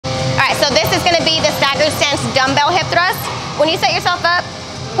So this is gonna be the stagger stance dumbbell hip thrust. When you set yourself up,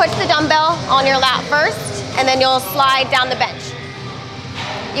 put the dumbbell on your lap first, and then you'll slide down the bench.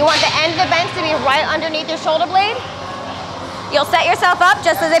 You want the end of the bench to be right underneath your shoulder blade. You'll set yourself up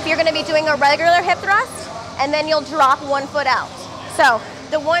just as if you're gonna be doing a regular hip thrust, and then you'll drop one foot out. So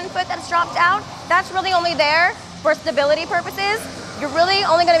the one foot that's dropped out, that's really only there for stability purposes. You're really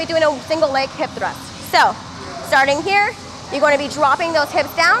only gonna be doing a single leg hip thrust. So starting here, you're going to be dropping those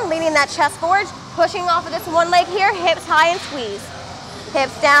hips down, leaning that chest forward, pushing off of this one leg here, hips high and squeeze.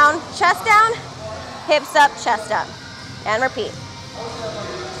 Hips down, hips up, chest up. And repeat.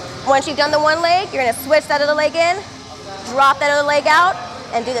 Once you've done the one leg, you're gonna switch that other leg in, drop that other leg out,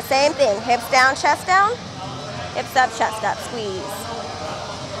 and do the same thing. Hips down, hips up, chest up, squeeze.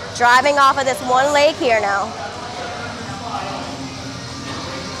 Driving off of this one leg here now.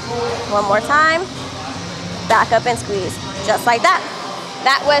 One more time. Back up and squeeze, just like that.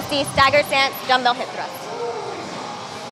 That was the stagger stance dumbbell hip thrust.